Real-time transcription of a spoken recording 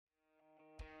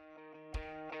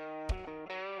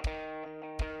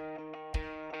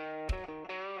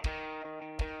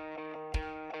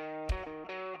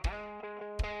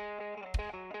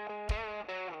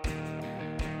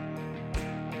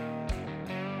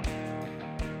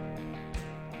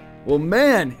Well,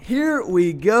 man, here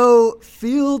we go.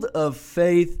 Field of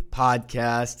Faith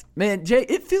podcast. Man, Jay,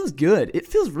 it feels good. It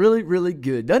feels really, really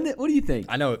good, doesn't it? What do you think?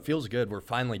 I know it feels good. We're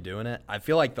finally doing it. I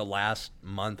feel like the last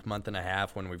month and a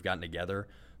half when we've gotten together,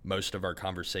 most of our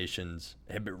conversations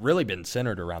have really been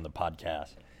centered around the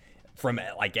podcast. From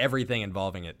like everything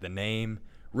involving it, the name,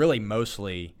 really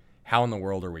mostly how in the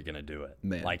world are we going to do it?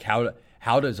 Man. Like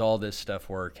how does all this stuff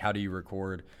work? How do you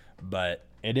record? But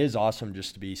it is awesome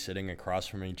just to be sitting across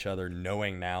from each other,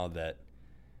 knowing now that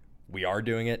we are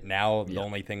doing it. Now the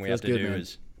only thing we Feels have to good, do man.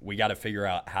 is we got to figure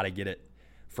out how to get it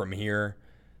from here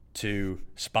to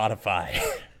Spotify.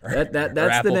 or That's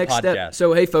Apple the next Podcast. step.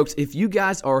 So, hey, folks, if you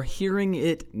guys are hearing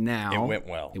it now. It went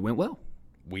well. It went well.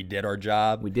 We did our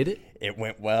job. We did it. It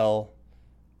went well.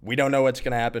 We don't know what's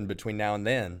going to happen between now and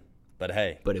then, but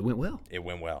hey, But it went well. it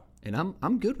went well. And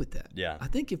I'm good with that. Yeah. I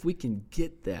think if we can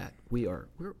get that, we're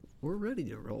ready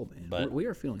to roll, man. But- we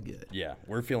are feeling good. Yeah,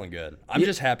 we're feeling good. I'm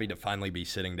just happy to finally be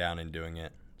sitting down and doing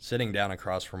it, sitting down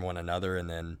across from one another, and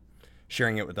then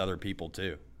sharing it with other people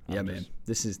too. Yeah, man.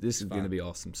 This is going to be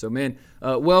awesome. So, man,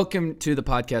 welcome to the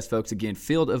podcast, folks. Again,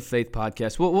 Field of Faith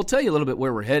podcast. We'll tell you a little bit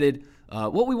where we're headed,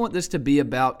 what we want this to be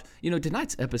about. You know,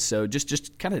 tonight's episode,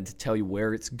 just kind of to tell you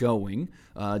where it's going,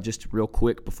 just real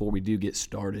quick before we do get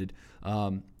started.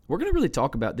 We're going to really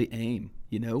talk about the aim,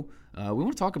 you know. We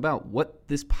want to talk about what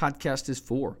this podcast is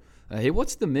for. Hey,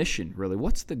 what's the mission, really?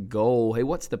 What's the goal? Hey,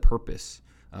 what's the purpose?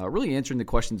 Really answering the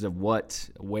questions of what,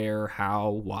 where, how,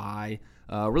 why.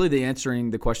 Really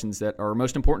answering the questions that are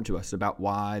most important to us about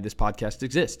why this podcast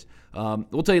exists.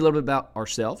 We'll tell you a little bit about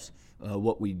ourselves,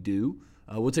 what we do.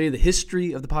 We'll tell you the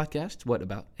history of the podcast. What,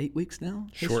 about 8 weeks now?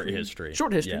 Short history.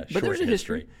 Short history. Yeah, but short there's a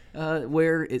history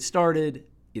where it started,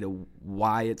 you know,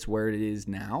 why it's where it is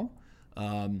now.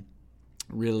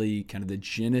 Really kind of the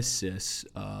genesis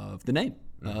of the name.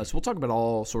 So we'll talk about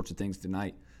all sorts of things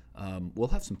tonight. We'll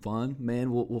have some fun,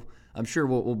 man. I'm sure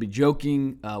we'll be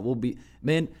joking. I wouldn't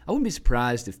be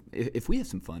surprised if we have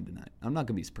some fun tonight. I'm not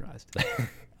gonna be surprised.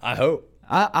 I hope.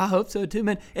 I hope so too,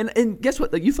 man. And guess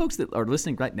what? Like, you folks that are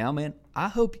listening right now, man, I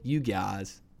hope you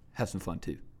guys have some fun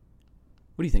too.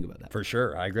 What do you think about that? For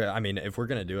sure. I agree. I mean, if we're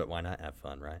going to do it, why not have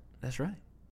fun, right? That's right.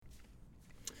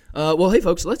 Well, hey,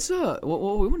 folks, let's. What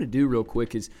we want to do real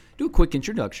quick is do a quick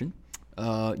introduction.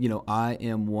 You know, I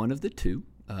am one of the two,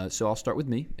 so I'll start with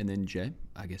me, and then Jay.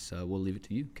 I guess we'll leave it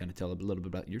to you. Kind of tell a little bit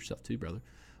about yourself too, brother.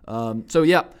 So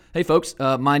yeah, hey, folks,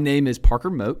 my name is Parker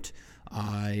Moat.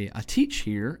 I teach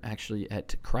here actually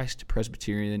at Christ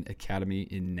Presbyterian Academy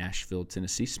in Nashville,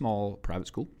 Tennessee, small private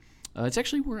school. It's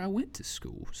actually where I went to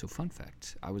school. So, fun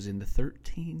fact: I was in the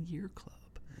 13-year club.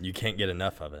 You can't get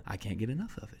enough of it. I can't get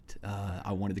enough of it.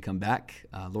 I wanted to come back.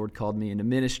 Lord called me into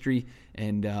ministry,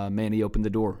 and man, He opened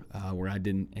the door where I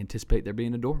didn't anticipate there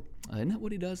being a door. Isn't that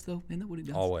what He does, though? Isn't that what He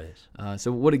does? Always.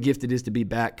 So what a gift it is to be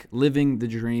back, living the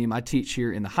dream. I teach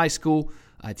here in the high school.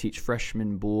 I teach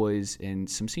freshman boys and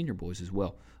some senior boys as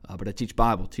well. But I teach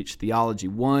Bible, teach theology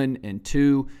 1 and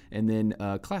 2, and then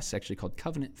a class actually called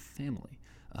Covenant Family.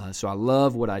 So I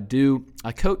love what I do.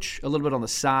 I coach a little bit on the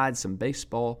side, some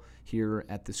baseball here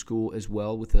at the school as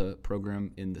well with a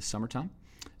program in the summertime,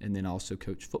 and then I also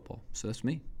coach football. So that's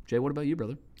me. Jay, what about you,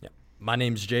 brother? Yeah. My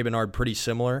name's Jay Bernard, pretty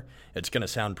similar. It's going to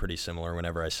sound pretty similar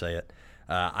whenever I say it.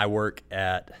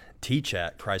 I teach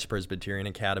at Christ Presbyterian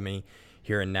Academy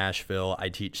here in Nashville. I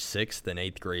teach 6th and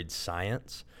 8th grade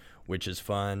science, which is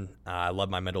fun. I love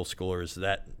my middle schoolers.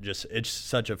 It's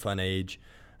such a fun age,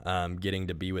 getting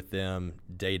to be with them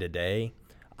day to day.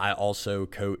 I also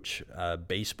coach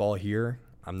baseball here.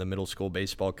 I'm the middle school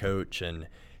baseball coach and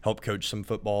help coach some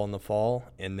football in the fall,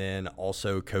 and then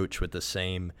also coach with the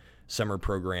same summer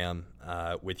program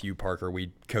with you, Parker.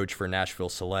 We coach for Nashville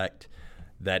Select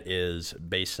that is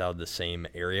based out of the same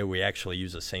area. We actually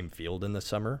use the same field in the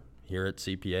summer here at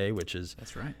CPA, which is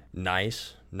That's right.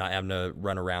 nice, not having to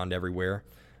run around everywhere.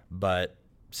 But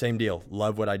same deal.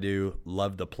 Love what I do.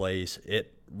 Love the place.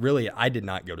 I did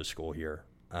not go to school here,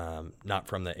 not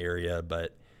from the area,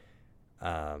 but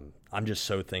I'm just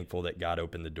so thankful that God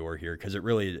opened the door here, because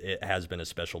it has been a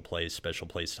special place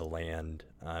to land,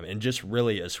 and just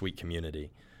really a sweet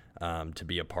community to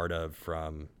be a part of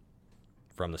from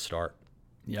the start.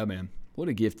 Yeah, man. What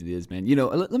a gift it is, man. You know,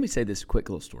 let me say this quick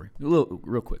little story,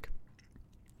 real quick.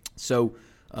 So,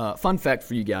 fun fact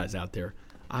for you guys out there,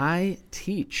 I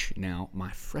teach now my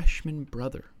freshman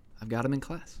brother. I've got him in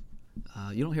class.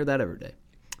 You don't hear that every day.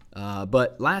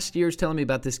 But last year's telling me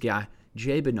about this guy,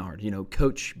 Jay Bernard, you know,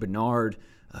 Coach Bernard,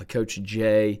 Coach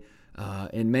Jay.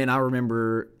 And man, I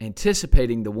remember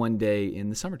anticipating the one day in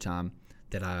the summertime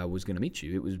that I was going to meet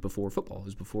you. It was before football. It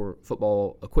was before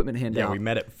football equipment handout. Yeah, we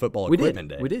met at football equipment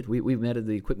day. We did. We met at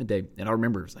the equipment day, and I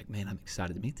remember it was like, man, I'm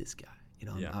excited to meet this guy.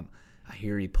 I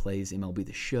hear he plays MLB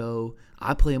The Show.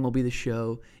 I play MLB The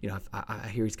Show. I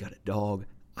hear he's got a dog.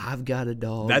 I've got a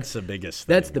dog. That's the biggest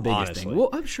thing. That's the biggest honestly. thing. Well,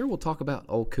 I'm sure we'll talk about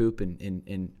old Coop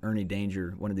and Ernie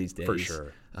Danger one of these days. For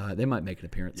sure. They might make an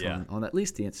appearance on at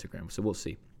least the Instagram, so we'll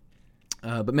see.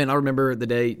 But, man, I remember the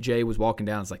day Jay was walking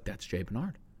down. It's like, that's Jay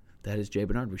Bernard. That is Jay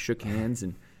Bernard. We shook hands,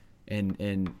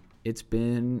 and it's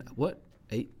been,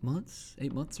 8 months?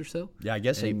 8 months or so? Yeah, I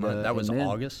guess 8 months. That was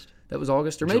August. That was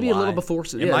August, or maybe a little before.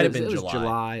 It might have been July. It was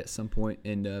July at some point.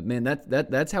 And, man,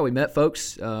 that's how we met,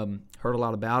 folks. Heard a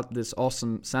lot about this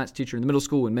awesome science teacher in the middle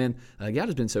school. And, man, God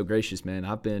has been so gracious, man.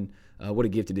 I've been what a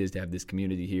gift it is to have this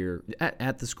community here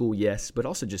at the school, yes, but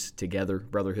also just together,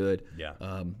 brotherhood. Yeah.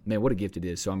 Man, what a gift it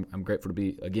is. So I'm grateful to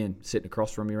be, again, sitting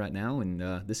across from you right now.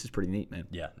 And this is pretty neat, man.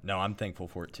 Yeah. No, I'm thankful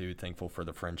for it, too. Thankful for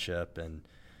the friendship and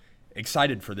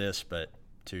excited for this, but,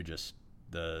 too, just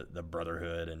the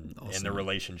brotherhood and the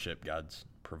relationship God's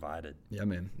provided. Yeah,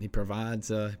 man. He provides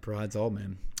all,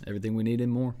 man. Everything we need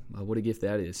and more. What a gift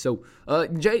that is. So,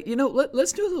 Jay,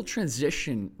 let's do a little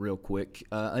transition real quick.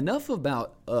 Enough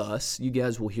about us. You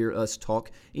guys will hear us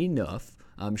talk enough,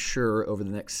 I'm sure, over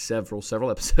the next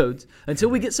several episodes until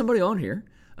we get somebody on here.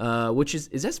 Which is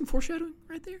that some foreshadowing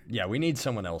right there? Yeah, we need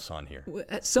someone else on here.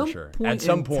 At some point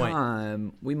in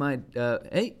time, we might.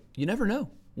 Hey, you never know.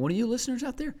 One of you listeners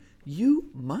out there, you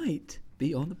might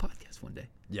be on the podcast one day.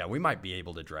 Yeah, we might be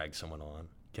able to drag someone on,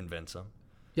 convince them.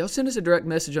 Y'all send us a direct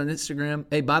message on Instagram.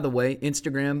 Hey, by the way,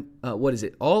 Instagram, what is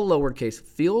it? All lowercase,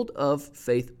 Field of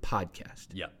Faith Podcast.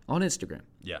 Yeah. On Instagram.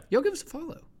 Yeah. Y'all give us a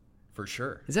follow. For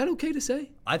sure. Is that okay to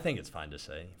say? I think it's fine to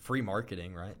say. Free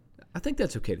marketing, right? I think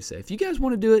that's okay to say. If you guys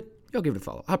want to do it, y'all give it a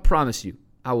follow. I promise you,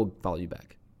 I will follow you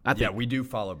back. Yeah, we do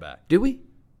follow back. Do we?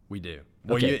 We do.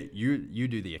 Well, okay. you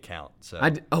do the account. So I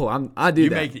do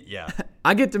that. Make it, yeah.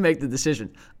 I get to make the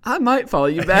decision. I might follow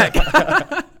you back.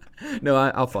 No,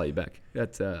 I'll follow you back.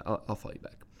 I'll follow you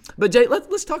back. But Jay,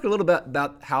 let's talk a little bit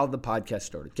about how the podcast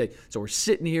started. Okay, so we're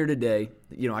sitting here today.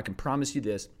 I can promise you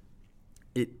this: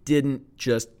 it didn't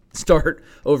just start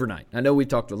overnight. I know we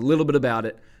talked a little bit about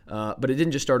it, but it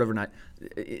didn't just start overnight.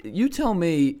 You tell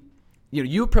me.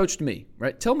 You approached me,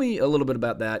 right? Tell me a little bit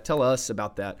about that. Tell us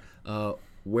about that.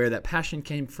 Where that passion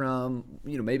came from,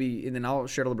 maybe, and then I'll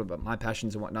share a little bit about my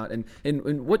passions and whatnot, and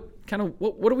what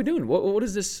are we doing? What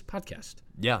is this podcast?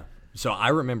 Yeah. So I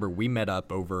remember we met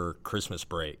up over Christmas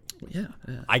break. Yeah.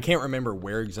 I can't remember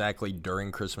where exactly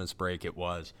during Christmas break it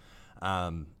was,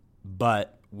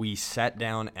 but we sat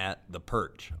down at the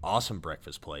Perch. Awesome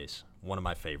breakfast place, one of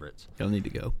my favorites. Y'all need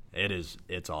to go.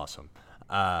 It's awesome.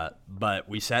 But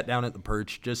we sat down at the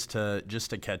Perch just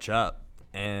to catch up,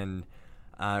 and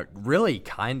really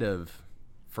kind of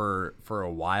for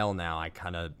a while now, I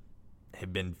kind of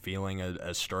have been feeling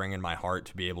a stirring in my heart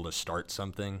to be able to start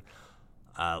something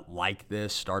like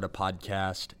this, start a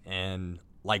podcast. And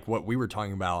like what we were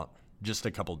talking about just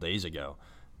a couple days ago,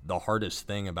 the hardest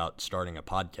thing about starting a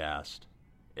podcast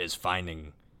is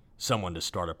finding someone to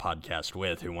start a podcast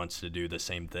with who wants to do the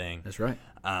same thing. That's right.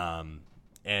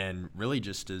 And really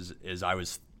just as I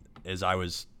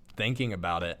was thinking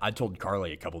about it, I told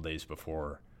Carly a couple days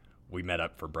before we met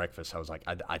up for breakfast, I was like,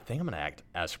 I think I'm going to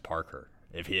ask Parker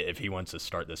if he wants to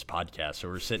start this podcast. So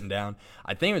we're sitting down.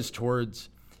 I think it was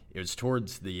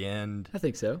towards the end. I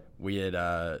think so. We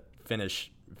had finished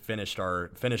our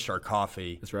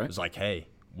coffee. That's right. It was like, hey,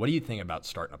 what do you think about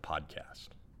starting a podcast?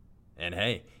 And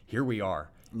hey, here we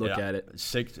are. Look at it.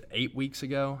 6-8 weeks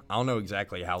ago. I don't know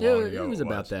exactly how long ago it was.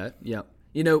 About that. Yeah.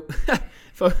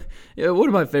 One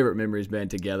of my favorite memories, man,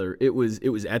 together, it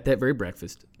was at that very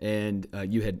breakfast, and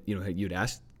you'd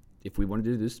asked if we wanted to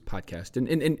do this podcast.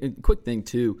 And quick thing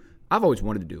too, I've always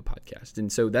wanted to do a podcast,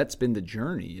 and so that's been the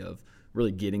journey of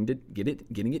really getting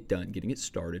it done, getting it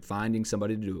started, finding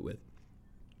somebody to do it with.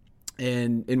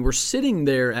 And we're sitting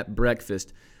there at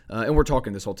breakfast, and we're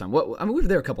talking this whole time. We were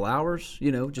there a couple hours,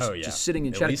 just sitting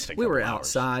and chatting. We were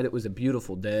outside. It was a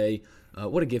beautiful day.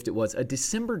 What a gift it was. A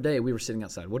December day, we were sitting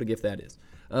outside. What a gift that is.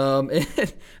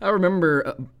 And I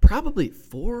remember probably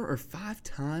 4 or 5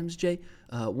 times, Jay,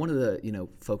 one of the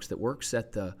folks that works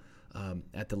at the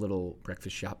little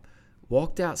breakfast shop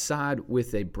walked outside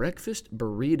with a breakfast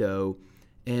burrito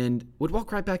and would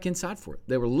walk right back inside for it.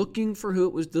 They were looking for who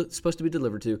it was supposed to be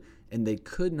delivered to, and they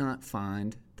could not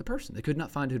find the person. They could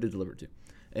not find who to deliver it to.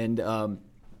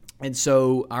 And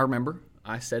so I remember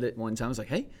I said it one time. I was like,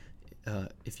 hey,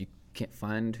 if you can't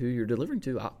find who you're delivering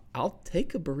to, I'll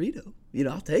take a burrito.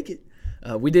 I'll take it.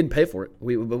 We didn't pay for it.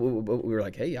 We were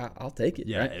like, hey, I'll take it.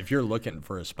 Yeah, right? if you're looking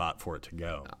for a spot for it to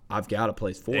go, I've got a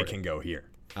place for it. it can go here.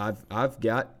 I've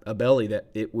got a belly that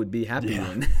it would be happy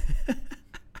in.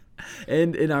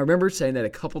 And I remember saying that a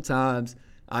couple times.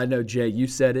 I know, Jay, you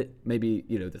said it maybe,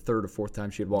 the third or fourth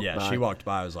time she had walked by. Yeah, she walked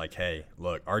by. I was like, hey,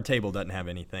 look, our table doesn't have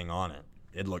anything on it.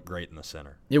 It'd look great in the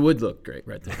center. It would look great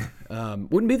right there.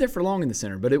 Wouldn't be there for long in the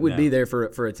center, but it would be there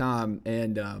for a time.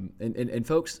 And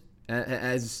folks,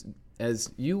 as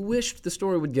you wished the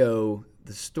story would go,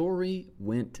 the story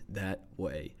went that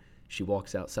way. She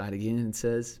walks outside again and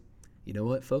says, you know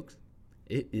what, folks?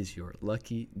 It is your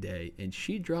lucky day. And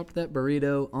she dropped that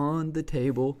burrito on the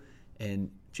table.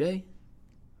 And Jay,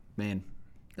 man,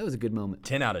 that was a good moment.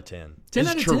 10 out of 10. 10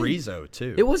 out of 10. Chorizo,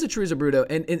 too. It was a chorizo burrito.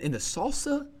 And the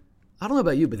salsa, I don't know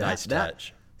about you, but nice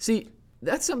touch. See,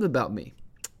 that's something about me.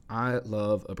 I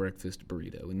love a breakfast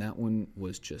burrito, and that one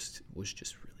was just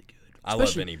really good. I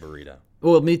love any burrito.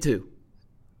 Well, me too.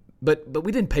 But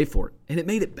we didn't pay for it, and it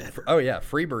made it better. Oh, yeah.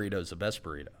 Free burrito is the best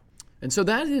burrito. And so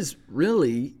that is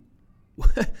really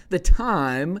the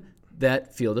time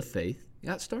that Field of Faith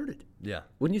got started. Yeah.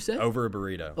 Wouldn't you say? Over a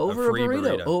burrito. Over a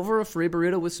burrito. Over a free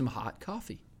burrito with some hot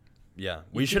coffee. Yeah.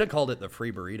 We should have called it the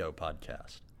Free Burrito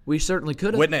Podcast. We certainly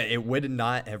could have. It would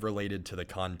not have related to the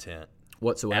content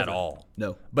whatsoever at all.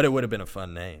 No. But it would have been a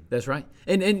fun name. That's right.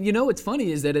 And what's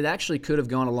funny is that it actually could have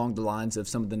gone along the lines of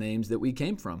some of the names that we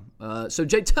came from. So,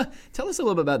 Jay, tell us a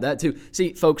little bit about that, too.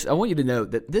 See, folks, I want you to know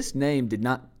that this name did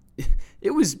not –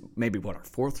 it was maybe, our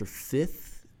fourth or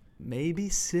fifth, maybe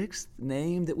sixth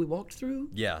name that we walked through?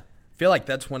 Yeah. I feel like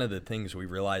that's one of the things we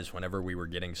realized whenever we were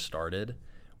getting started.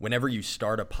 Whenever you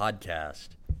start a podcast,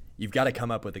 you've got to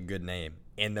come up with a good name.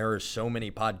 And there are so many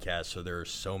podcasts, so there are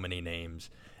so many names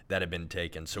that have been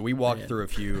taken. So we walked through a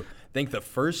few. I think the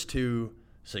first two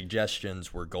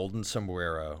suggestions were Golden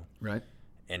Sombrero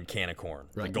and Can of Corn.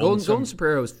 Right. Golden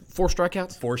Sombrero was 4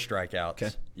 strikeouts? 4 strikeouts. Okay.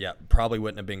 Yeah, probably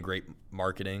wouldn't have been great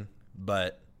marketing,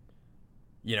 but,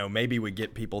 maybe we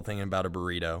get people thinking about a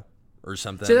burrito or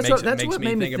something. See, that's what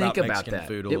made me think about Mexican that.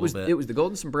 food a little bit. It was the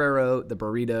Golden Sombrero, the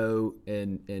burrito,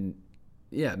 and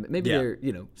yeah, maybe there,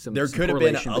 some There some could have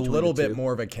been correlation a between little the bit two.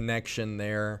 more of a connection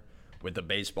there with the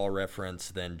baseball reference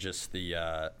than just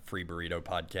the Free Burrito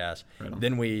Podcast. Right on.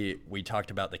 Then we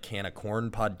talked about the Can of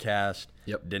Corn Podcast.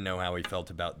 Yep. Didn't know how we felt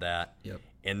about that. Yep.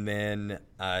 And then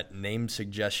name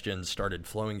suggestions started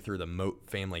flowing through the Moat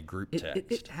family group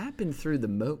text. It happened through the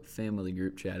Moat family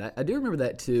group chat. I do remember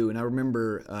that too, and I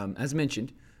remember, as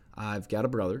mentioned, I've got a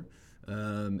brother,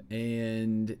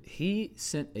 and he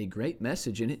sent a great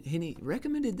message, and he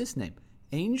recommended this name,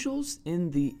 Angels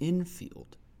in the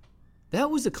Infield. That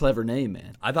was a clever name,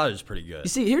 man. I thought it was pretty good. You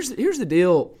see, here's the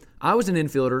deal. I was an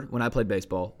infielder when I played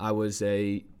baseball. I was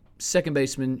a second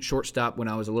baseman, shortstop when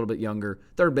I was a little bit younger,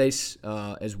 third base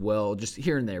as well, just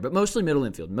here and there, but mostly middle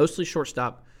infield, mostly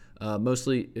shortstop,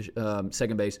 mostly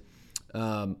second base.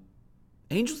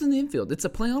 Angels in the Infield. It's a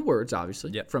play on words,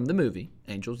 obviously, from the movie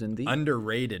Angels in the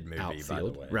Underrated movie, Outfield, by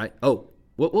the way. Right. Oh,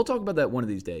 we'll talk about that one of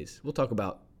these days. We'll talk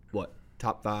about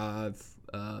top 5,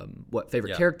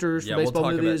 favorite characters from baseball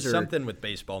we'll talk movies, about or something with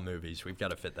baseball movies. We've got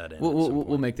to fit that in.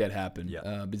 We'll make that happen.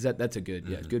 Yeah. Because that's a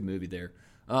good good movie there.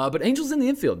 But Angels in the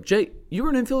Infield. Jay, you were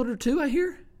an infielder too, I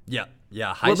hear. Yeah.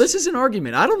 Well, this is an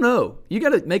argument. I don't know. You got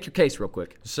to make your case real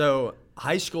quick. So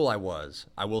high school, I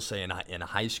will say in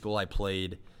high school I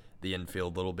played the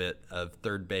infield, a little bit of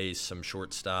third base, some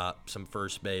shortstop, some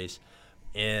first base.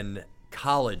 In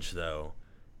college, though,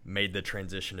 made the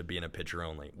transition to being a pitcher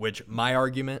only. Which my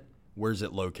argument, where's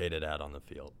it located at on the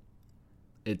field?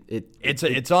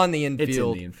 It's on the infield. It's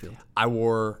in the infield. I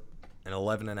wore an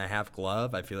 11.5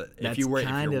 glove. I feel if you're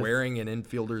wearing an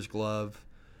infielder's glove,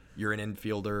 you're an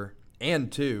infielder.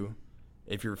 And two,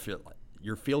 if you're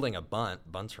fielding a bunt,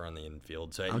 bunts are on the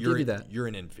infield. So I'll give you that. You're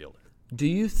an infielder. Do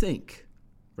you think,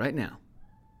 right now,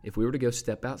 if we were to go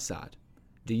step outside,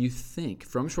 do you think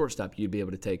from shortstop you'd be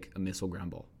able to take a missile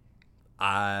ground ball?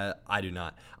 I do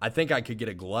not. I think I could get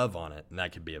a glove on it, and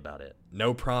that could be about it.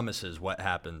 No promises what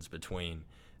happens between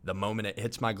the moment it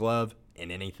hits my glove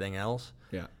and anything else.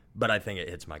 Yeah. But I think it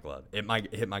hits my glove. It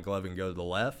might hit my glove and go to the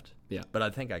left. Yeah. But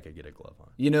I think I could get a glove on.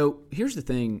 Here's the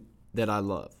thing that I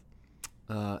love.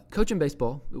 Coaching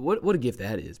baseball, what a gift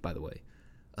that is, by the way.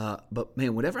 But,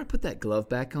 man, whenever I put that glove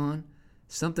back on,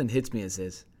 something hits me and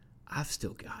says, I've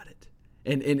still got it.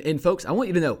 And folks, I want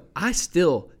you to know, I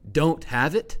still don't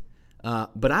have it.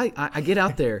 But I get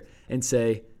out there and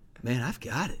say, man, I've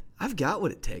got it. I've got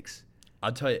what it takes.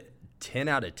 I'll tell you, 10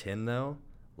 out of 10, though,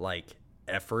 like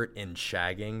effort in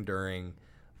shagging during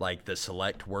like the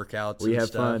select workeds we and have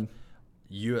stuff. fun.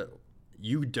 You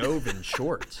You dove in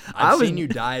shorts. I've seen you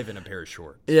dive in a pair of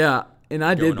shorts. Yeah, and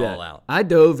I did that. All out. I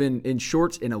dove in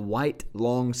shorts in a white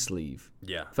long sleeve.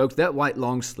 Yeah. Folks, that white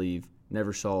long sleeve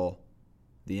never saw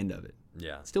the end of it.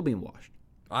 Yeah. It's still being washed.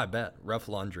 I bet. Rough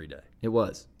laundry day. It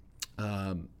was.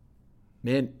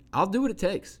 Man, I'll do what it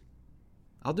takes.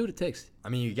 I'll do what it takes. I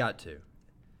mean, you got to.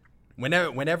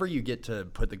 Whenever you get to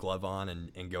put the glove on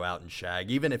and go out and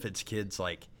shag, even if it's kids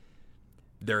like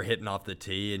they're hitting off the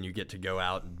tee and you get to go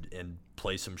out and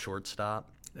play some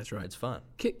shortstop. That's right. It's fun.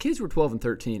 Kids were 12 and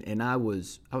 13, and I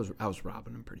was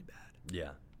robbing them pretty bad. Yeah.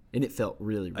 And it felt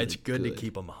really, really It's good to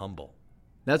keep them humble.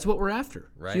 That's what we're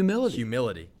after. Right.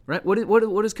 Humility. Right.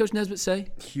 What does Coach Nesbitt say?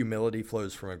 Humility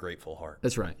flows from a grateful heart.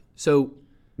 That's right. So,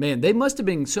 man, they must have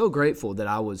been so grateful that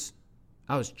I was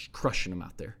crushing them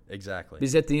out there. Exactly.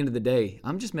 Because at the end of the day,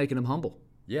 I'm just making them humble.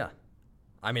 Yeah.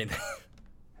 I mean,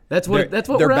 that's what they're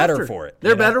we're better after. for it.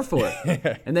 They're better for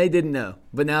it. And they didn't know,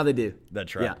 but now they do.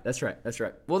 That's right. Yeah, that's right. That's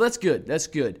right. Well, that's good. That's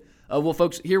good. Well,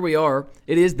 folks, here we are.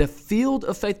 It is the Field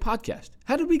of Faith podcast.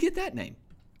 How did we get that name?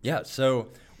 Yeah, so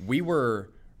we were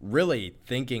really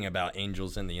thinking about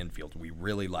Angels in the Infield. We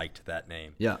really liked that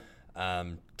name. Yeah.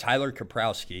 Tyler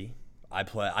Kaprowski. I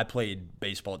played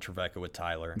baseball at Trevecca with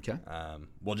Tyler. Okay.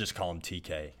 We'll just call him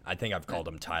TK. I think I've called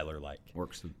him Tyler like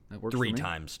works 3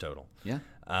 times total. Yeah.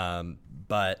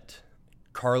 But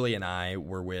Carly and I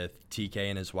were with TK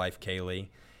and his wife Kaylee,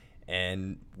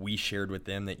 and we shared with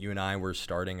them that you and I were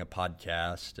starting a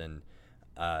podcast, and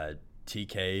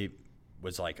TK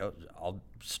was like, "Oh, I'll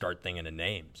start thinking of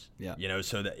names." Yeah.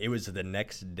 So that it was the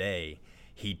next day.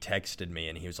 He texted me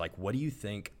and he was like, "What do you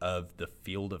think of the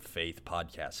Field of Faith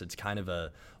podcast?" It's kind of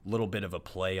a little bit of a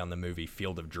play on the movie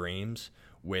Field of Dreams,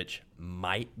 which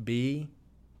might be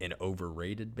an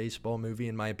overrated baseball movie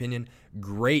in my opinion.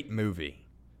 Great movie.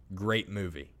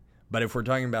 But if we're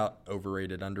talking about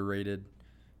overrated, underrated,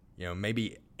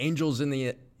 maybe Angels in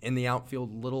the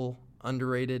outfield, little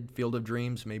underrated. Field of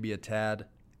Dreams, maybe a tad.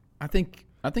 I think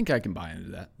I can buy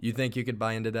into that. You think you could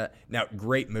buy into that? Now,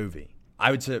 great movie. I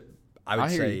would say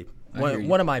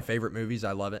one of my favorite movies.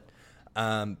 I love it.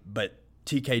 But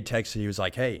TK texted. He was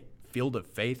like, "Hey, Field of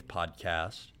Faith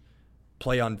podcast,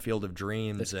 play on Field of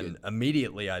Dreams." That's and good.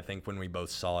 Immediately, I think when we both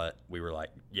saw it, we were like,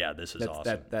 "Yeah, this is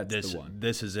awesome. That's the one.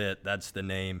 This is it. That's the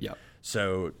name." Yep.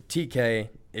 So TK,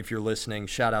 if you're listening,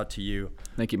 shout out to you.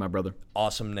 Thank you, my brother.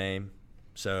 Awesome name.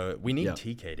 So we need Yep.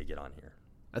 TK to get on here.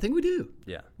 I think we do.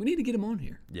 Yeah. We need to get him on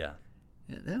here. Yeah.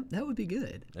 Yeah, that would be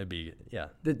good. It'd be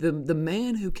The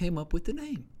man who came up with the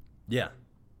name. Yeah.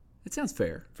 It sounds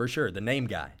fair. For sure. The name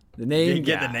guy. The name You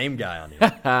get guy. the name guy on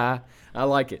here. I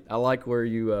like it. I like where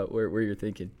you where you're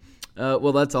thinking.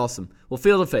 Well, that's awesome. Well,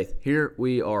 Field of Faith. Here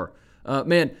we are,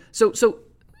 man. So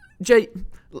Jay,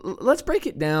 let's break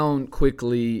it down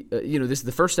quickly. This is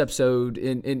the first episode,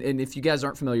 and if you guys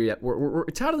aren't familiar yet, we're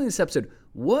titling this episode,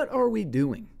 "What Are We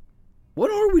Doing?" What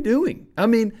are we doing? I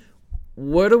mean,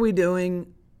 what are we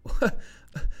doing?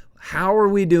 How are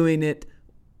we doing it?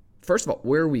 First of all,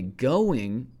 where are we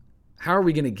going? How are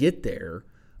we going to get there?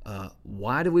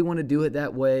 Why do we want to do it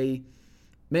that way?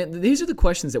 Man, these are the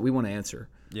questions that we want to answer.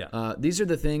 Yeah. These are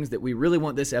the things that we really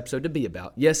want this episode to be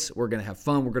about. Yes, we're going to have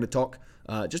fun. We're going to talk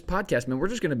just podcast, man. We're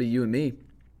just going to be you and me.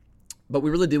 But we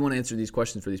really do want to answer these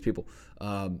questions for these people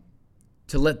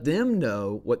to let them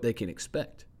know what they can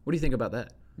expect. What do you think about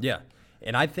that? Yeah.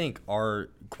 And I think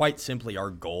quite simply our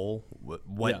goal,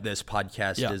 what this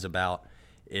podcast is about,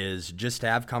 is just to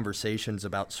have conversations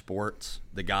about sports,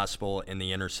 the gospel, and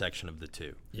the intersection of the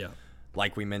two. Yeah.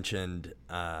 Like we mentioned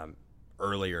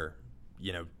earlier,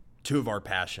 two of our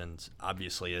passions,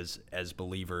 obviously, as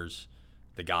believers,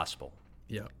 the gospel.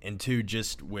 Yeah. And two,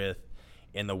 just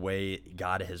in the way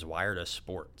God has wired us,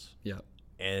 sports. Yeah.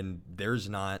 And there's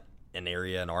not an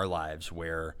area in our lives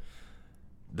where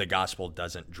the gospel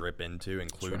doesn't drip into,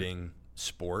 including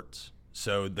sports.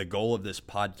 So the goal of this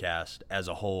podcast as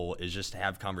a whole is just to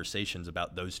have conversations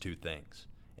about those two things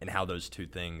and how those two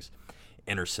things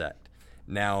intersect.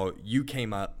 Now, you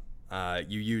came up,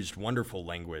 you used wonderful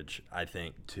language, I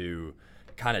think, to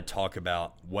kind of talk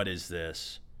about what is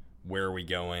this, where are we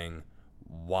going,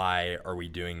 why are we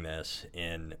doing this,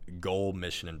 in goal,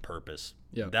 mission, and purpose.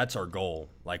 Yeah. That's our goal,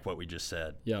 like what we just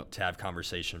said, Yeah. to have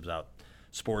conversations about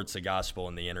sports, the gospel,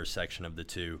 and the intersection of the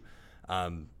two.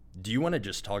 Do you want to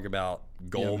just talk about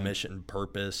goal, mission,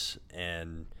 purpose,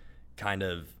 and kind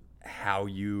of how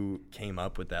you came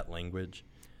up with that language?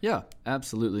 Yeah,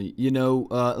 absolutely.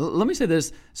 Let me say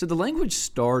this. So the language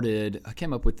started, I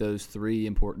came up with those three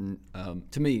important,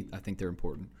 to me, I think they're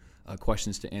important,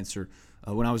 questions to answer.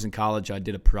 When I was in college, I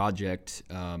did a project,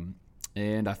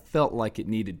 and I felt like it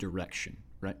needed direction,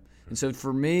 right? And so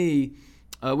for me,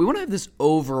 we want to have this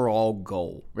overall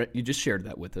goal, right? You just shared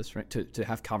that with us, right? To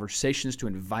have conversations, to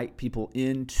invite people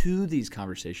into these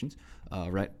conversations,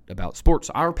 right? About sports,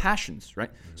 our passions,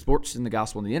 right? Mm-hmm. Sports and the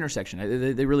gospel and the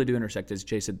intersection. They really do intersect. As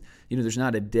Jay said, there's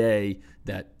not a day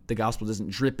that the gospel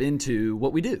doesn't drip into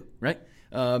what we do, right?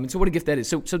 And so what a gift that is.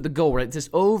 So the goal, right? This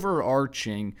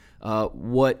overarching,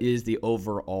 what is the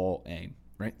overall aim,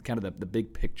 right? Kind of the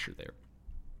big picture there.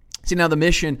 See, now the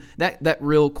mission, that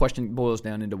real question boils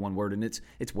down into one word, and it's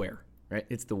where, right?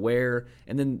 It's the where,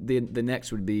 and then the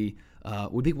next would be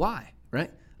why,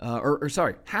 right? Or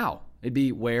how. It'd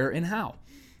be where and how.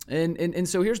 And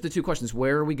so here's the two questions.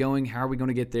 Where are we going? How are we going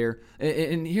to get there?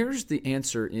 And here's the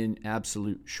answer in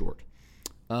absolute short.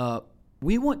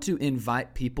 We want to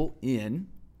invite people in,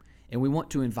 and we want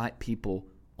to invite people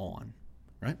on,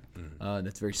 right? Mm-hmm.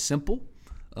 That's very simple.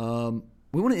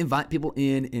 We want to invite people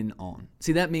in and on.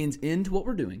 See, that means into what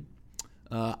we're doing.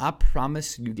 I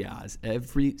promise you guys,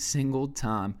 every single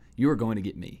time, you are going to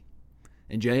get me.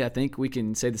 And Jay, I think we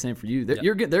can say the same for you.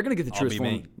 They're going to get the truest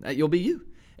form. You'll be you.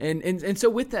 And so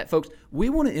with that, folks, we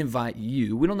want to invite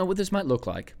you. We don't know what this might look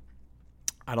like.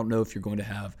 I don't know if you're going to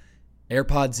have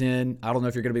AirPods in. I don't know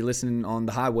if you're going to be listening on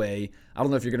the highway. I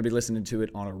don't know if you're going to be listening to it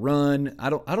on a run. I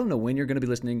don't know when you're going to be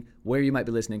listening, where you might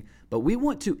be listening. But we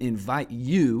want to invite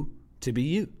you to be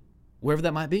you, wherever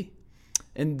that might be.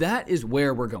 And that is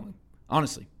where we're going,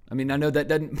 honestly. I mean, I know that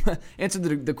doesn't answer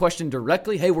the question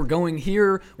directly. Hey, we're going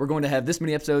here. We're going to have this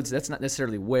many episodes. That's not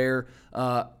necessarily where.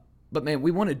 But, man,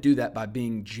 we want to do that by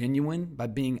being genuine, by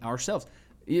being ourselves.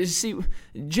 You see,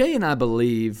 Jay and I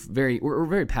believe we're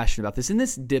very passionate about this, and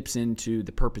this dips into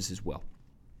the purpose as well.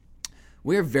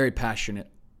 We are very passionate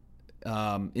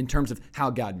in terms of how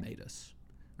God made us,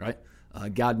 right?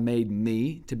 God made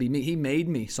me to be me. He made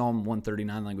me, Psalm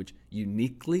 139 language,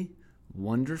 uniquely,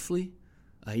 wonderfully.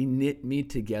 He knit me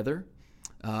together.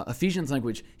 Ephesians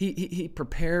language, he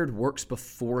prepared works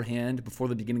beforehand, before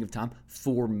the beginning of time,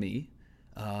 for me.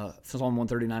 Psalm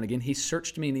 139 again, he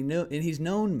searched me and he's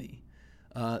known me.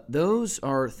 Those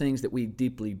are things that we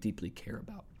deeply, deeply care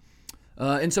about.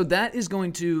 And so that is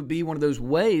going to be one of those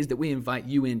ways that we invite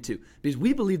you into, because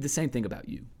we believe the same thing about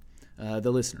you,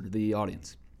 the listener, the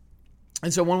audience.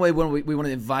 And so one way we want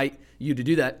to invite you to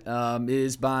do that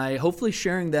is by hopefully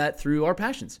sharing that through our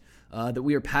passions, that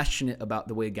we are passionate about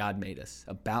the way God made us,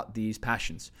 about these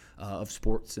passions of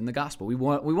sports and the gospel. We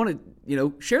want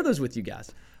to share those with you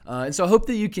guys. And so I hope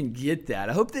that you can get that.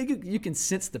 I hope that you can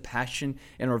sense the passion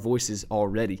in our voices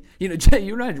already. Jay,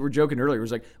 you and I were joking earlier. It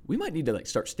was like, we might need to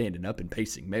start standing up and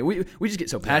pacing, man. We just get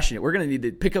so passionate. We're going to need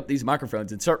to pick up these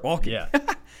microphones and start walking. Yeah,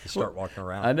 start walking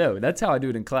around. I know. That's how I do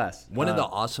it in class. One of the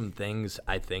awesome things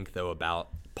I think, though, about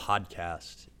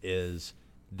podcasts is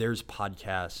there's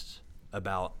podcasts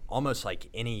about almost like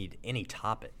any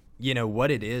topic.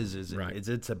 What it is right.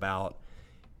 It's about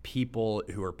people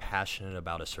who are passionate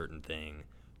about a certain thing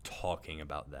talking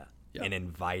about that and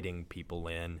inviting people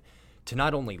in to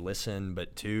not only listen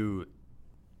but to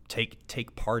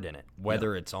take part in it,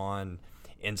 whether it's on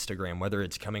Instagram, whether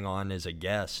it's coming on as a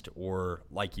guest, or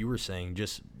like you were saying,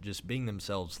 just being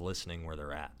themselves, listening where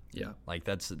they're at. Like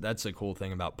that's the cool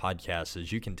thing about podcasts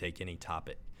is you can take any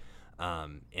topic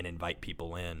and invite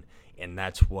people in, and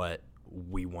that's what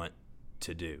we want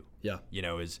to do.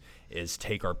 Is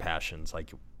take our passions,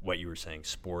 like what you were saying,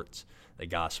 sports, the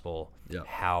gospel,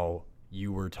 how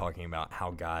you were talking about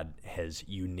how God has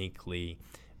uniquely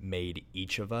made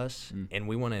each of us, and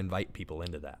we want to invite people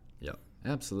into that. Yeah,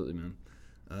 absolutely, man.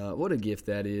 What a gift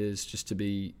that is, just to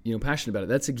be passionate about it.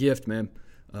 That's a gift, man.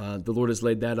 The Lord has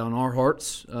laid that on our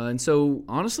hearts, and so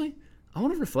honestly, I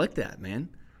want to reflect that, man.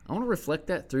 I want to reflect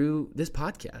that through this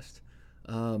podcast.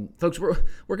 Folks, we're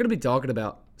going to be talking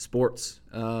about sports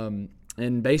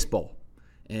and baseball,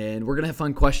 and we're going to have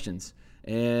fun questions,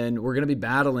 and we're going to be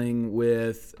battling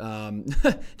with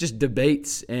just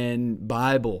debates and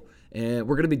Bible, and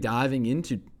we're going to be diving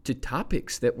into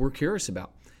topics that we're curious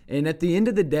about. And at the end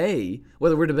of the day,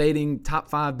 whether we're debating top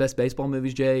 5 best baseball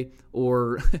movies, Jay,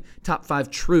 or top 5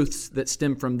 truths that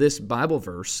stem from this Bible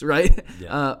verse, right?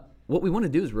 What we want to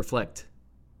do is reflect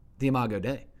the Imago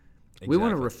Dei. Exactly. We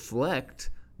want to reflect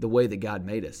the way that God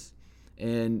made us.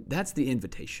 And that's the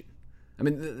invitation. I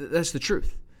mean, that's the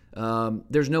truth.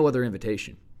 There's no other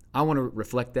invitation. I want to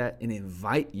reflect that and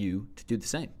invite you to do the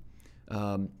same.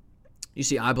 You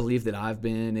see, I believe that I've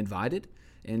been invited.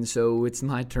 And so it's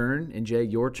my turn, and Jay,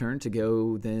 your turn to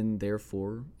go then,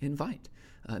 therefore, invite.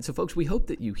 So, folks, we hope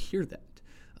that you hear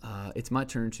that. It's my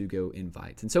turn to go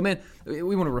invite. And so, man,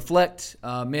 we want to reflect,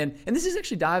 man, and this is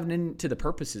actually diving into the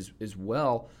purposes as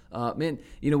well. Man,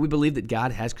 we believe that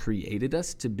God has created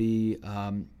us to be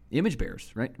image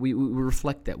bearers, right? We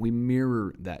reflect that. We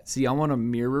mirror that. See, I want to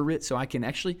mirror it so I can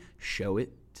actually show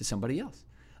it to somebody else.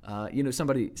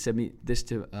 Somebody said this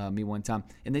to me one time,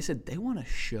 and they said they want to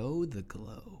show the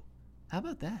glow. How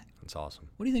about that? That's awesome.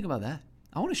 What do you think about that?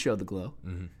 I want to show the glow.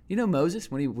 Mm-hmm. Moses,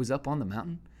 when he was up on the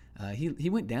mountain, he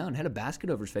went down, had a basket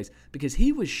over his face because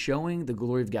he was showing the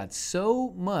glory of God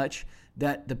so much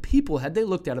that the people, had they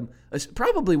looked at him,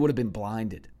 probably would have been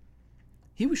blinded.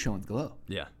 He was showing the glow.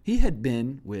 Yeah. He had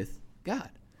been with God.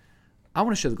 I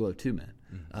want to show the glow too, man.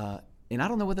 Mm-hmm. And I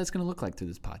don't know what that's going to look like through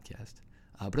this podcast,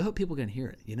 but I hope people can hear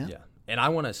it, Yeah. And I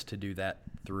want us to do that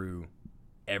through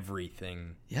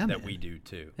everything that we do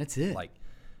too. That's it. Like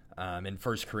in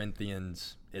 1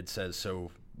 Corinthians, it says,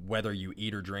 so whether you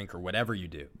eat or drink or whatever you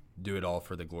do it all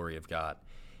for the glory of God.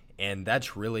 And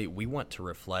that's really, we want to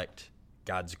reflect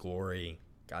God's glory,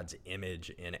 God's image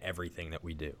in everything that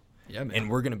we do. Yeah, man. And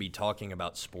we're going to be talking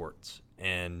about sports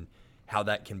and how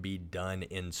that can be done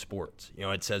in sports.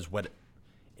 It says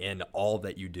in all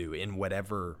that you do, in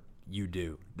whatever you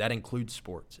do. That includes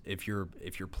sports. If you're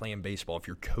playing baseball, if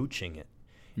you're coaching it,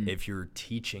 if you're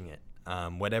teaching it,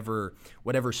 whatever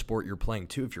sport you're playing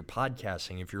too, if you're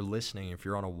podcasting, if you're listening, if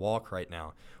you're on a walk right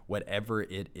now, whatever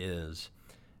it is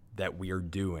that we are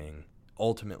doing,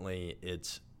 ultimately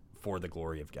it's for the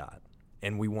glory of God.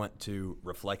 And we want to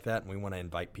reflect that, and we want to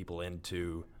invite people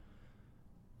into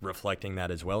reflecting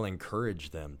that as well, encourage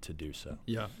them to do so.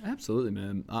 Yeah, absolutely,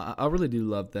 man. I really do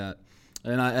love that.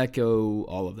 And I echo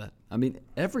all of that. I mean,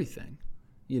 everything,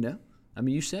 you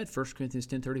said 1 Corinthians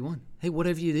 10:31. Hey,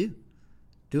 whatever you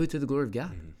do it to the glory of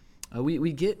God. Mm-hmm.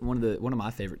 We get one of my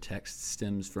favorite texts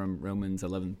stems from Romans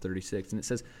 11:36, and it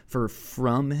says, "For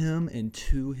from him and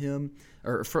to him,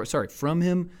 from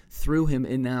him, through him,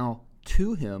 and now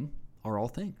to him are all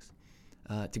things.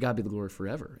 To God be the glory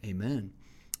forever. Amen."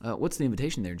 What's the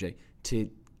invitation there, Jay? To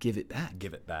give it back.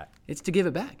 Give it back. It's to give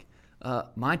it back.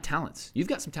 My talents. You've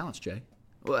got some talents, Jay.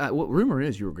 Well, what rumor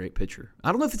is you were a great pitcher.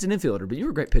 I don't know if it's an infielder, but you were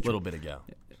a great pitcher. A little bit ago.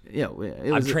 Yeah,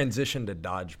 I've transitioned to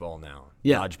dodgeball now.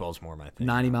 Yeah, dodgeball's more my thing.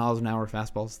 90 miles an hour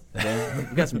fastballs.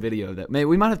 We've got some video of that. Man,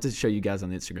 we might have to show you guys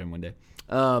on the Instagram one day.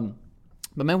 But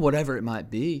man, whatever it might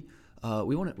be,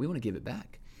 we want to give it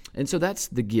back. And so that's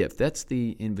the gift. That's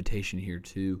the invitation here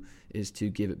too, is to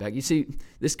give it back. You see,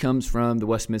 this comes from the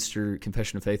Westminster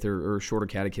Confession of Faith or Shorter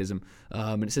Catechism.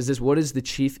 And it says this: what is the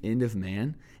chief end of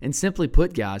man? And simply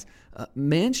put, guys,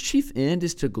 man's chief end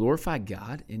is to glorify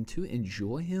God and to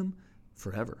enjoy him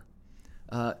forever.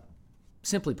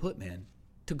 Simply put, man,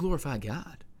 to glorify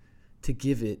God, to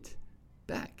give it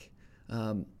back.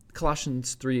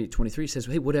 Colossians 3:23 says,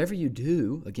 hey, whatever you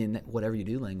do, again, that whatever you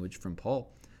do language from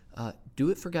Paul, do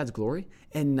it for God's glory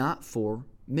and not for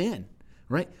men,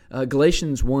 right?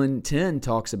 Galatians 1:10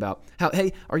 talks about how,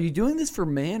 hey, are you doing this for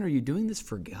man or are you doing this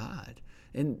for God?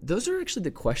 And those are actually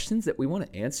the questions that we want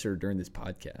to answer during this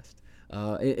podcast.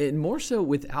 And more so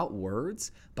without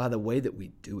words, by the way that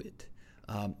we do it.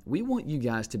 We want you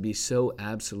guys to be so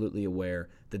absolutely aware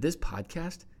that this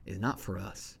podcast is not for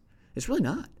us. It's really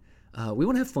not. We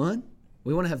want to have fun.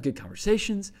 We want to have good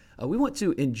conversations. We want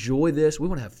to enjoy this. We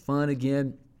want to have fun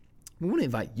again. We want to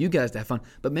invite you guys to have fun.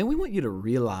 But, man, we want you to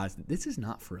realize that this is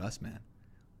not for us, man.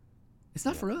 It's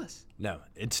not for us. No,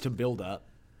 it's to build up.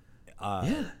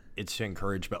 It's to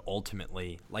encourage. But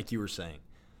ultimately, like you were saying,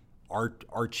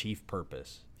 our chief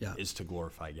purpose is to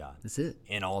glorify God. That's it.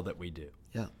 In all that we do.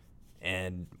 Yeah.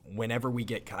 And whenever we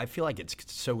I feel like it's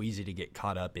so easy to get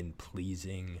caught up in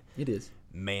pleasing. It is.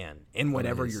 Man, in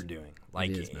whatever you're doing,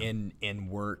 like in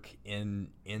work, in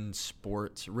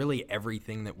sports, really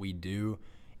everything that we do,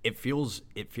 it feels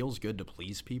good to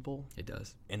please people. It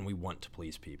does, and we want to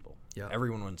please people. Yeah,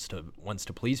 everyone wants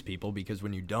to please people because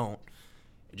when you don't,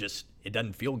 it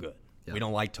doesn't feel good. Yeah. We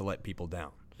don't like to let people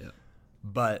down. Yeah,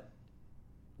 but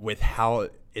with how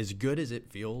as good as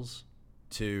it feels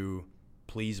to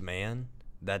please man,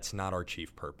 that's not our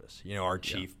chief purpose. Our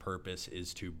chief purpose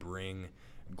is to bring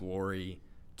glory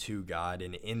to God,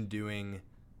 and in doing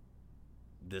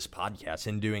this podcast,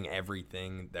 in doing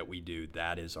everything that we do,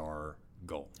 that is our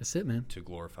goal. That's it, man. To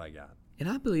glorify God. And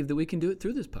I believe that we can do it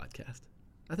through this podcast.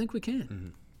 I think we can. Mm-hmm.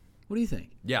 What do you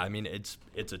think? Yeah, I mean, it's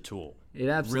a tool. It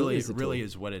absolutely is a tool. Really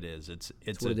is what it is. It's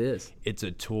what it is. It's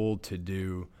a tool to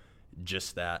do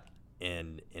just that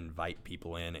and invite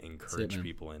people in, encourage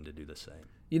people in to do the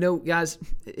same. Guys,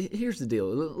 here's the deal.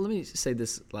 Let me say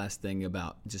this last thing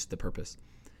about just the purpose.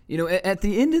 At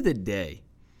the end of the day,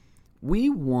 we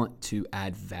want to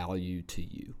add value to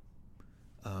you.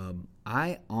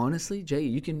 I honestly, Jay,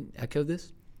 you can echo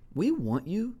this. We want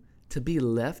you to be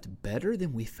left better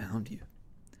than we found you.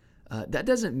 That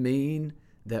doesn't mean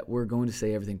that we're going to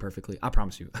say everything perfectly. I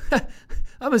promise you. I'm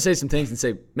going to say some things and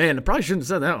say, man, I probably shouldn't have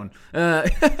said that one.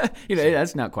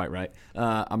 That's not quite right.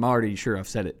 I'm already sure I've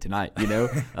said it tonight,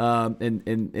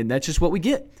 and that's just what we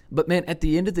get. But, man, at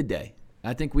the end of the day,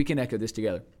 I think we can echo this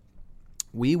together.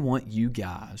 We want you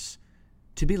guys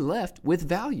to be left with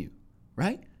value,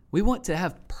 right? We want to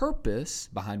have purpose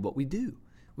behind what we do.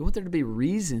 We want there to be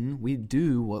reason we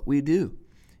do what we do.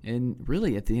 And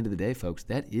really, at the end of the day, folks,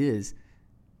 that is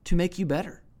to make you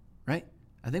better, right?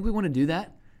 I think we want to do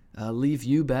that, leave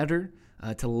you better,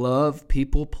 to love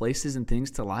people, places, and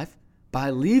things to life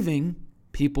by leaving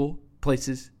people,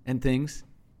 places, and things,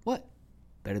 what?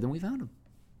 Better than we found them.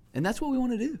 And that's what we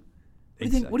want to do.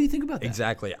 What do you think about that?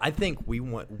 Exactly. I think we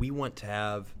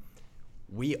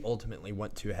ultimately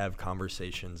want to have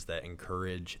conversations that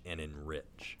encourage and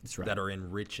enrich. That's right. That are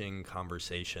enriching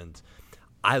conversations.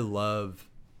 I love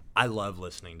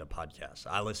listening to podcasts.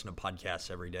 I listen to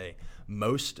podcasts every day.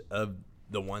 Most of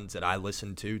the ones that I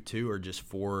listen to, too, are just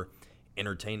for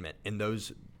entertainment. And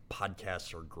those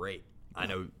podcasts are great. I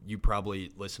know you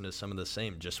probably listen to some of the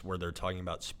same, just where they're talking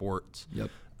about sports.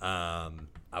 Yep.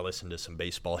 I listen to some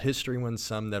baseball history ones,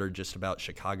 some that are just about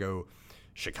Chicago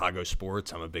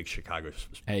sports. I'm a big Chicago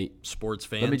sports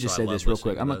fan. Let me just say this real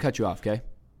quick. I'm going to cut you off, okay?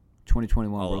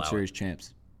 2021 World Series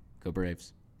champs. Go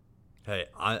Braves. Hey,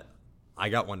 I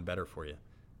got one better for you.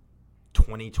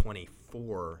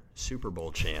 2024 Super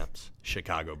Bowl champs,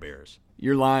 Chicago Bears.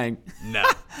 You're lying. No.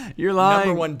 You're lying.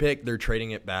 Number one pick, they're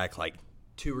trading it back like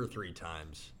 2 or 3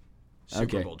 times.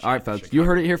 Super Bowl champs. All right, folks. Chicago. You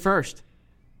heard it here first.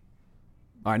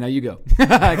 All right, now you go.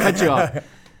 I cut you off.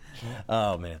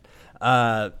 Oh, man.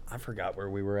 I forgot where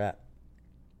we were at.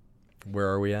 Where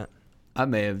are we at? I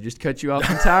may have just cut you off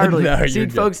entirely. No, see,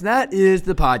 folks, that is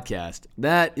the podcast.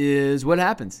 That is what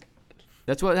happens.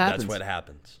 That's what happens. That's what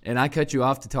happens. And I cut you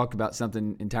off to talk about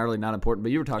something entirely not important,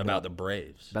 but you were talking about the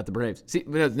Braves. About the Braves. See,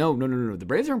 no. The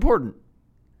Braves are important,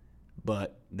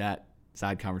 but that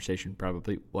side conversation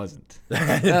probably wasn't.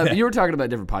 But you were talking about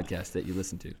different podcasts that you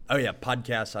listen to. Oh, yeah,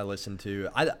 podcasts I listen to.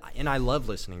 I love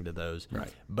listening to those.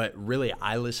 Right. But really,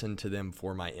 I listen to them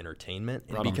for my entertainment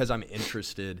and because I'm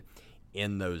interested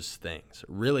in those things.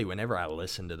 Really, whenever I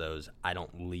listen to those, I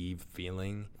don't leave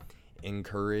feeling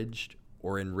encouraged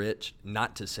or enriched.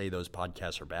 Not to say those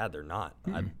podcasts are bad. They're not.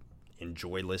 Mm-hmm. I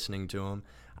enjoy listening to them.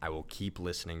 I will keep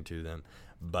listening to them.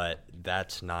 But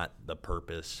that's not the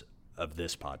purpose of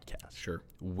this podcast. Sure.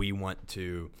 We want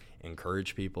to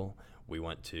encourage people. We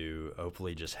want to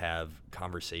hopefully just have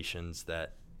conversations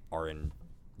that are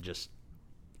just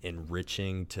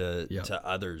enriching to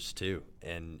others too,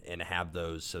 and have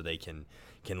those so they can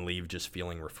leave just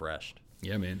feeling refreshed.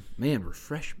 Yeah, man,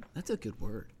 refreshment. That's a good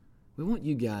word. We want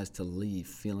you guys to leave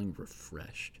feeling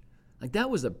refreshed. Like that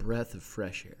was a breath of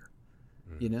fresh air.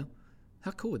 Mm-hmm. You know,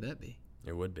 how cool would that be?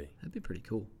 It would be. That'd be pretty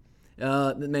cool.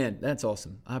 Man, that's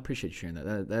awesome. I appreciate you sharing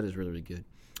that. That is really, really good.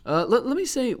 Let me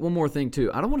say one more thing, too.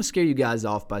 I don't want to scare you guys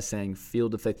off by saying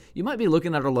Field of Faith. You might be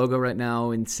looking at our logo right now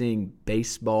and seeing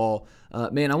baseball.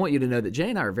 Man, I want you to know that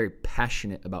Jay and I are very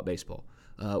passionate about baseball.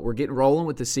 We're getting rolling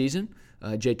with the season.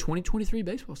 Jay, 2023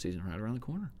 baseball season right around the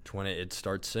corner. It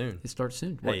starts soon.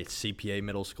 Hey, CPA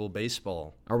middle school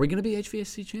baseball. Are we going to be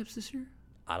HVSC champs this year?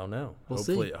 I don't know.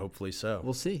 Hopefully so.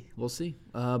 We'll see.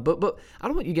 But I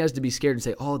don't want you guys to be scared and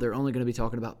say, oh, they're only going to be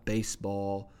talking about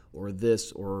baseball or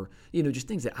this or, just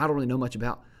things that I don't really know much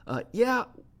about. Yeah,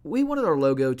 we wanted our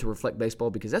logo to reflect baseball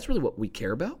because that's really what we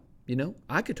care about.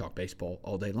 I could talk baseball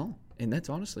all day long, and that's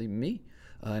honestly me.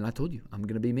 And I told you, I'm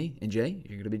going to be me. And Jay,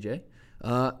 you're going to be Jay.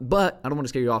 But I don't want to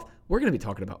scare you off. We're going to be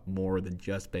talking about more than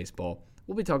just baseball.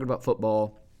 We'll be talking about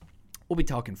football. We'll be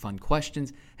talking fun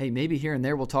questions. Hey, maybe here and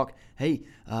there we'll talk, hey,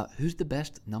 who's the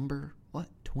best number,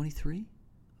 23?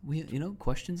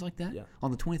 Questions like that on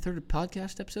the 23rd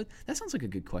podcast episode. That sounds like a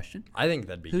good question. I think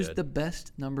that'd be good. Who's the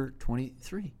best number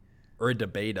 23? Or a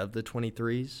debate of the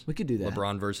 23s. We could do that.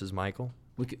 LeBron versus Michael.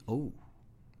 We could. Oh.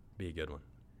 Be a good one.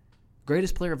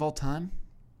 Greatest player of all time.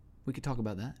 We could talk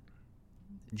about that.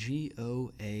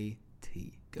 GOAT.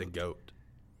 The GOAT.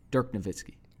 Dirk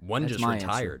Nowitzki. One That's just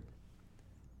retired. Answer.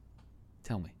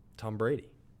 Tell me. Tom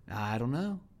Brady. I don't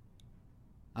know.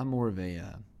 I'm more of a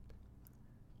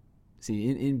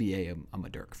in NBA, I'm a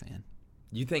Dirk fan.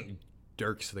 You think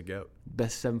Dirk's the GOAT?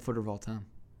 Best 7-footer of all time.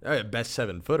 Best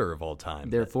 7-footer of all time.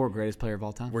 Therefore, greatest player of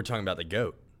all time. We're talking about the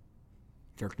GOAT.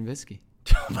 Dirk Nowitzki.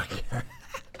 Oh, my God.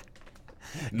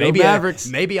 Maybe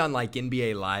on like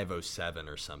NBA Live 07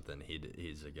 or something,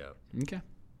 he's a GOAT. Okay.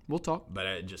 We'll talk. But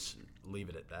I just leave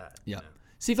it at that. Yeah.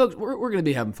 See, folks, we're going to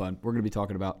be having fun. We're going to be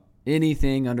talking about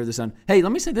anything under the sun. Hey,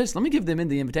 let me say this. Let me give them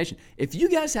the invitation. If you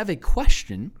guys have a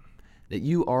question that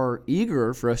you are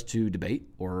eager for us to debate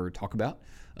or talk about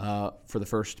for the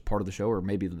first part of the show or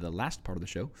maybe the last part of the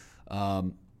show,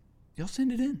 y'all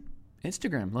send it in.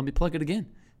 Instagram, let me plug it again.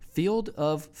 Field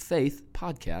of Faith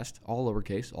Podcast, all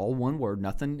lowercase, all one word,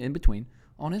 nothing in between,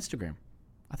 on Instagram.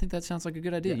 I think that sounds like a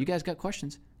good idea. Yeah. You guys got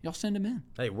questions, y'all send them in.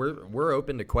 Hey, we're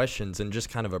open to questions, and just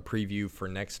kind of a preview for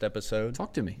next episode.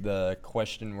 Talk to me. The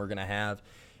question we're going to have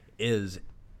is,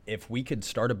 if we could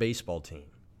start a baseball team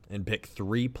and pick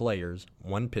 3 players,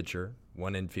 1 pitcher,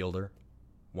 1 infielder,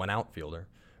 1 outfielder,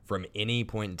 from any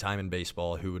point in time in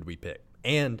baseball, who would we pick?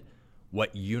 And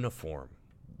what uniform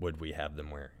would we have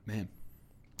them wear? Man.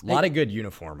 A lot of good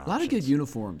uniform options. A lot of good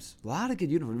uniforms.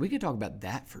 We could talk about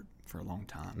that for a long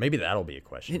time. Maybe that'll be a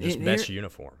question. Just best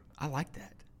uniform. I like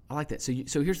that.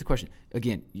 So here's the question.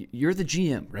 Again, you're the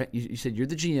GM, right? You said you're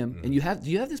the GM, and do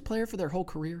you have this player for their whole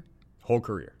career? Whole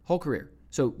career.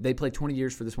 So they play 20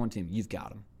 years for this one team. You've got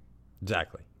them.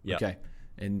 Exactly. Yeah. Okay.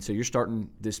 And so you're starting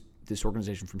this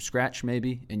organization from scratch,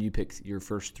 maybe, and you pick your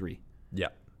first 3. Yeah.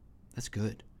 That's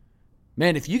good.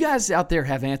 Man, if you guys out there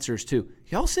have answers too,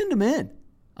 y'all send them in.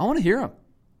 I want to hear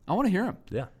them.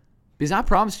 Yeah. Because I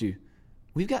promise you,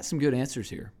 we've got some good answers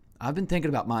here. I've been thinking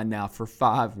about mine now for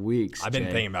 5 weeks. I've been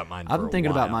thinking about mine for a while. I've been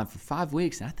thinking about mine for 5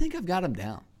 weeks, and I think I've got them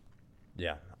down.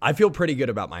 Yeah. I feel pretty good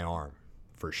about my arm,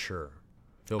 for sure.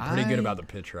 Feel pretty good about the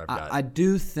pitcher I've got. I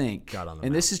do think, got on the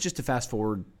and mound. This is just a fast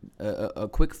forward, a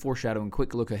quick foreshadowing,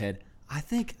 quick look ahead. I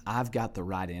think I've got the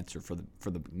right answer for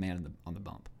the man on the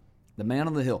bump. The man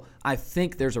on the hill. I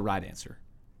think there's a right answer.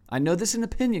 I know this is an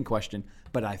opinion question,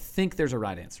 but I think there's a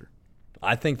right answer.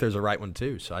 I think there's a right one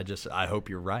too, so I hope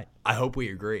you're right. I hope we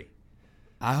agree.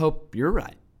 I hope you're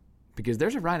right, because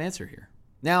there's a right answer here.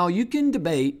 Now, you can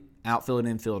debate outfield and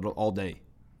infield all day,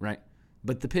 right?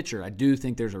 But the pitcher, I do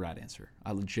think there's a right answer.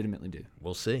 I legitimately do.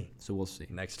 We'll see. So we'll see.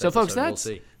 Next episode, folks, we'll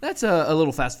see. That's a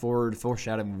little fast forward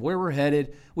foreshadowing of where we're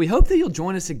headed. We hope that you'll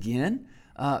join us again.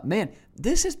 Man,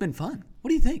 this has been fun. What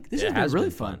do you think? This has been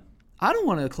really fun. I don't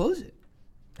want to close it.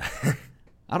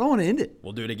 I don't want to end it.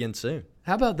 We'll do it again soon.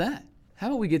 How about that? How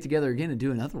about we get together again and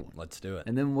do another one? Let's do it.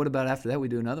 And then what about after that we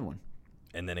do another one?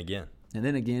 And then again. And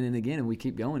then again and again, and we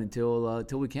keep going until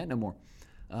we can't no more.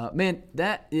 Man,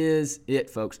 that is it,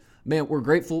 folks. Man, we're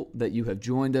grateful that you have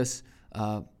joined us.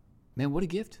 Man, what a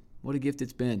gift. What a gift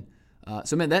it's been.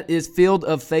 So, man, that is Field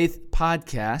of Faith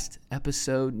Podcast,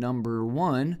 episode number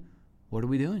 1. What are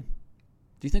we doing?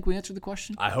 Do you think we answered the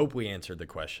question? I hope we answered the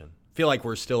question. I feel like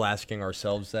we're still asking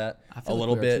ourselves that a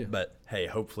little bit, but hey,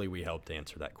 hopefully we helped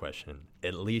answer that question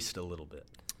at least a little bit.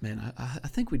 Man, I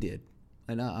think we did,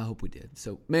 and I hope we did.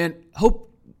 So, man,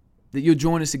 hope that you'll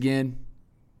join us again.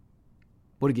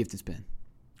 What a gift it's been.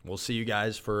 We'll see you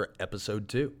guys for episode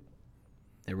 2.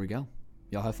 There we go.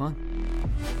 Y'all have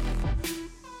fun.